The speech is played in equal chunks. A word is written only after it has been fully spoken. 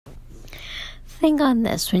think on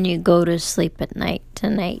this when you go to sleep at night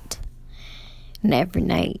tonight and every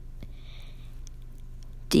night.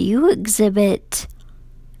 Do you exhibit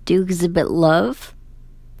love?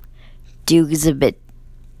 Do you exhibit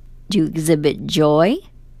joy?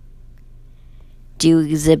 Do you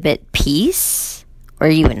exhibit peace? Or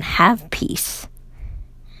even have peace?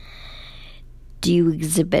 Do you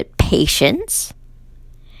exhibit patience?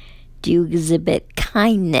 Do you exhibit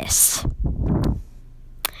kindness?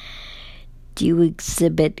 Do you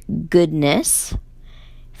exhibit goodness,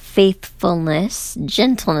 faithfulness,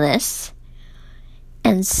 gentleness,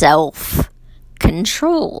 and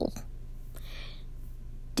self-control?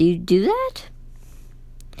 Do you do that?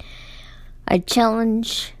 I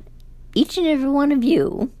challenge each and every one of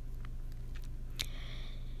you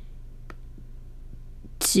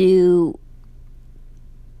to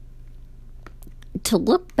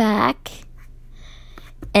look back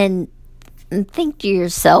and think to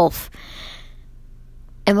yourself,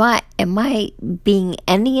 am I being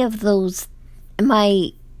any of those? Am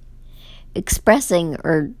I expressing,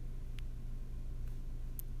 or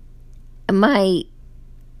am I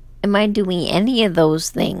doing any of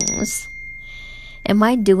those things? Am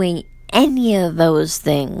I doing any of those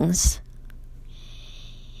things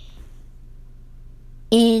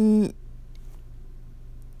in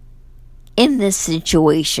this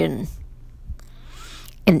situation?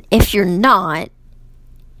 And if you're not,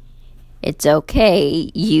 it's okay.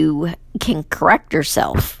 You can correct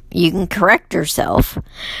yourself.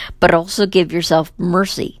 But also give yourself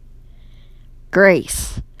mercy,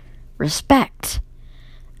 grace, respect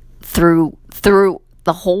through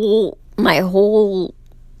the whole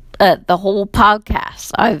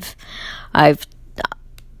podcast.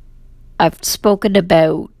 I've spoken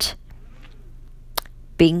about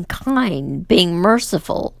being kind, being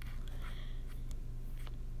merciful,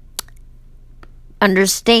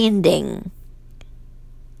 understanding,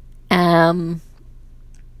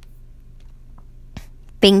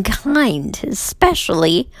 being kind,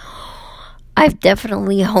 especially. I've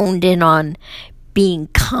definitely honed in on being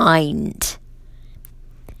kind.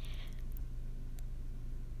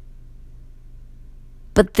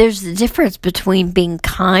 But there's a difference between being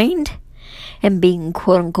kind and being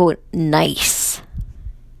quote-unquote nice.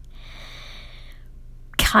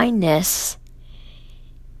 Kindness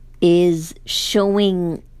is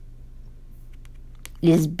showing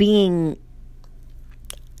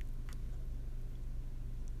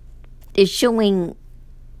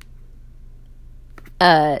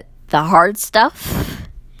the hard stuff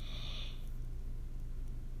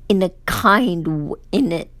in a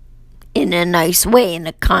nice way, in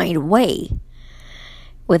a kind way,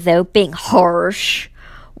 without being harsh.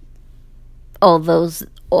 Although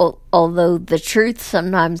the truth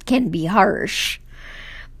sometimes can be harsh,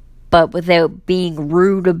 but without being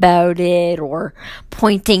rude about it or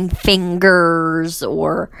pointing fingers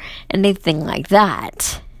or anything like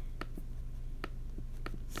that.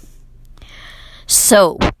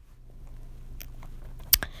 So,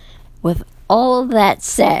 with all that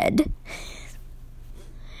said,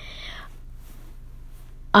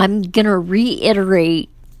 I'm gonna reiterate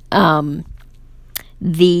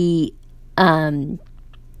the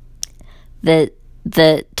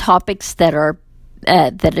topics that are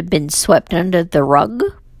that have been swept under the rug,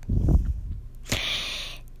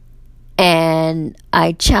 and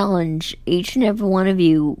I challenge each and every one of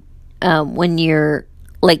you, when you're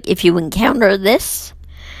if you encounter this,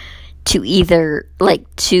 to either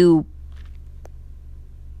to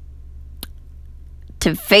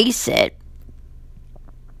face it,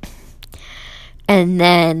 and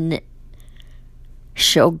then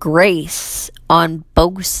show grace on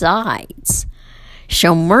both sides.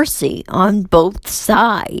 Show mercy on both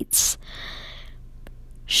sides.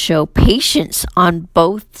 Show patience on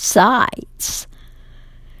both sides.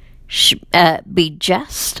 Be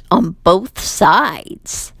just on both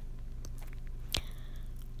sides.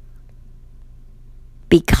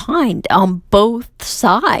 Be kind on both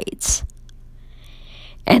sides.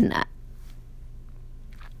 And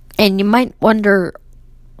you might wonder,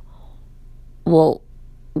 well,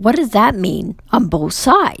 what does that mean on both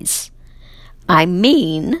sides? I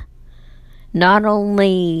mean, not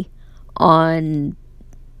only on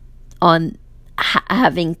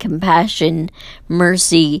having compassion,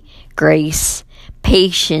 mercy, grace,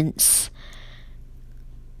 patience,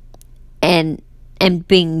 and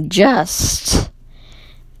being just,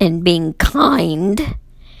 and being kind,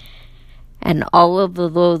 and all of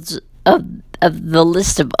those of the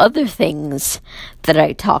list of other things that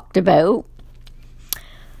I talked about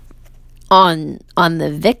on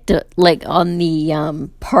the victim, on the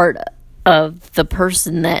part of the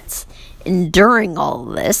person that's enduring all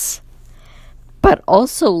of this. but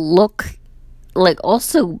also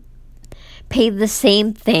also pay the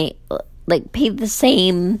same thing, pay the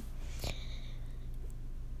same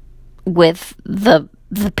with the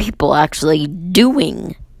people actually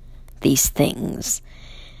doing these things.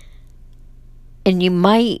 And you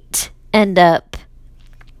might end up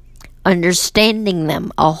understanding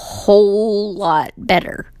them a whole lot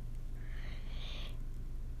better.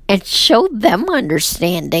 And show them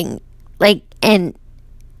understanding, and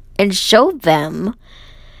show them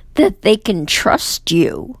that they can trust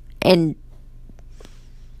you and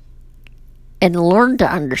learn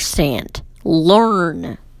to understand.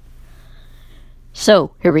 Learn.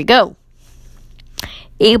 So, here we go.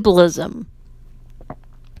 Ableism,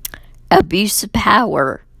 abuse of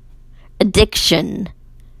power, addiction,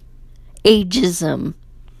 ageism,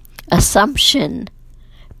 assumption,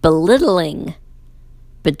 belittling,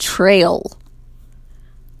 betrayal,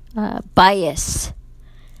 bias,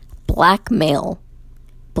 blackmail,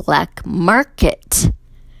 black market,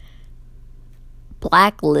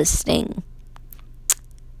 blacklisting,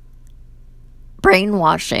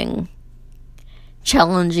 brainwashing,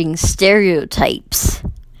 challenging stereotypes,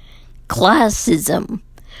 classism,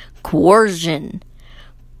 coercion,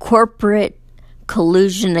 corporate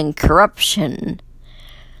collusion and corruption,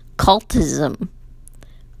 cultism,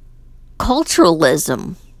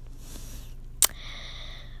 culturalism,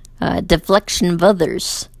 deflection of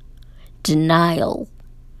others, denial,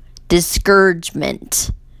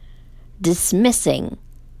 discouragement, dismissing,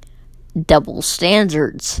 double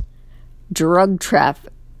standards, drug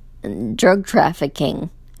trafficking,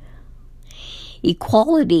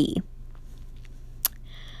 equality,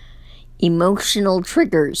 emotional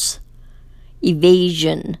triggers,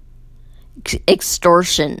 evasion,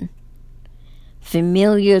 extortion,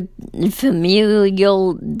 familial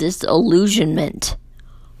disillusionment.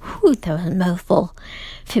 Whew, that was a mouthful.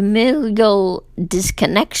 Familial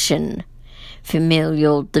disconnection,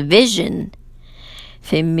 familial division,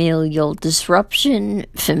 familial disruption,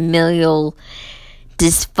 familial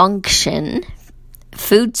dysfunction,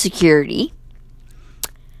 food security,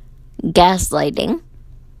 gaslighting,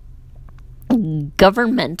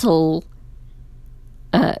 governmental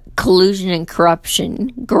collusion and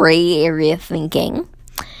corruption, gray area thinking,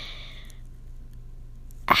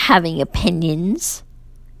 having opinions,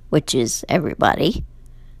 which is everybody,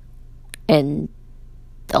 and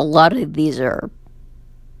a lot of these are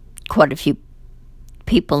quite a few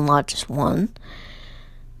people, not just one.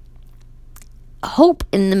 Hope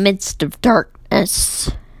in the midst of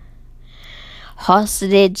darkness,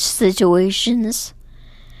 hostage situations,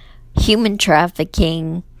 human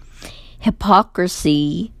trafficking,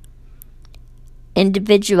 hypocrisy,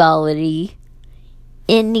 individuality,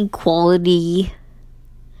 inequality,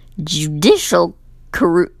 judicial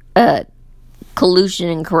collusion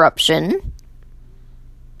and corruption,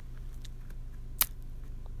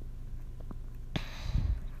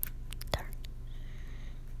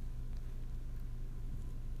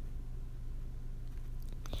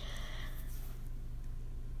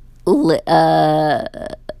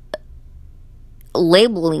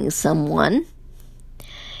 labeling someone,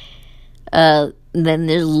 then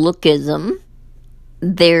there's lookism,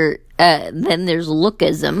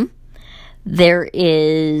 there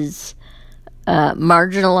is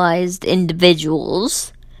marginalized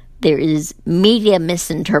individuals, there is media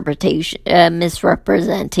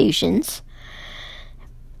misrepresentations,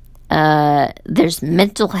 there's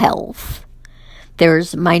mental health,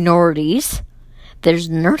 there's minorities, there's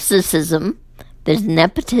narcissism, there's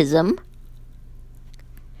nepotism,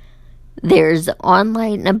 there's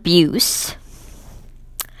online abuse,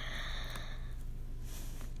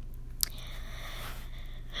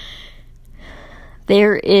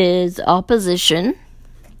 there is opposition,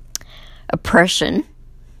 oppression,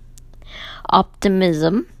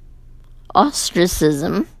 optimism,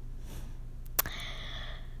 ostracism,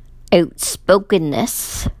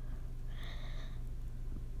 outspokenness,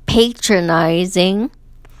 patronizing,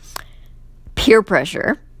 peer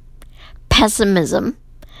pressure, pessimism,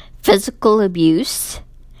 physical abuse,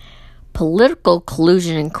 political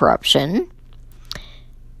collusion and corruption,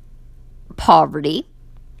 poverty,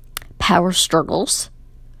 power struggles,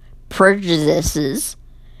 prejudices,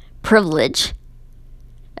 privilege,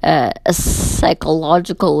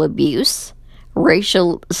 psychological abuse,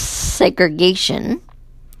 racial segregation,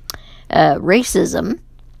 racism,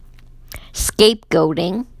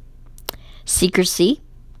 scapegoating, secrecy,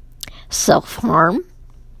 self-harm,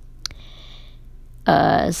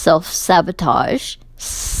 self-sabotage,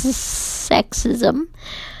 sexism,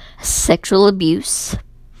 sexual abuse,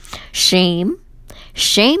 shame,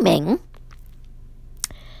 shaming,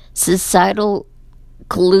 societal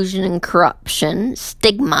collusion and corruption,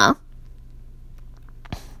 stigma,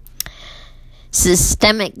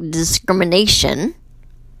 systemic discrimination,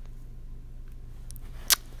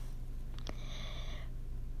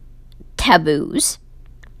 taboos,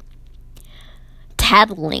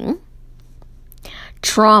 tattling,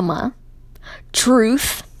 trauma,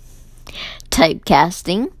 truth,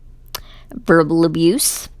 typecasting, verbal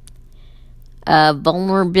abuse,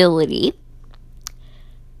 vulnerability,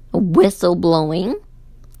 whistleblowing,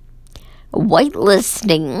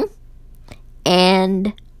 whitelisting,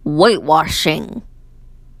 and whitewashing.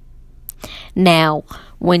 Now,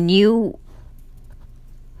 when you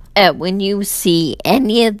see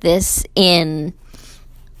any of this in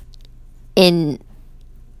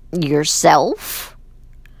yourself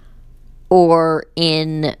or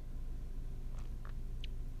in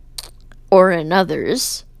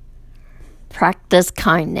others, practice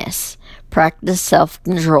kindness, practice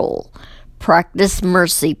self-control, practice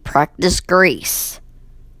mercy, practice grace,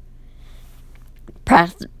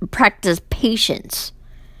 practice patience.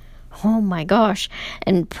 Oh my gosh.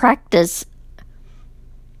 And practice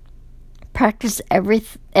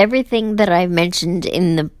everything that I mentioned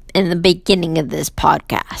in the beginning of this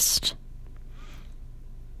podcast.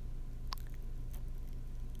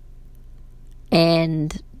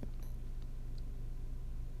 And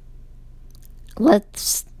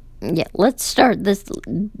let's start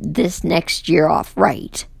this next year off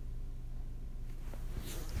right.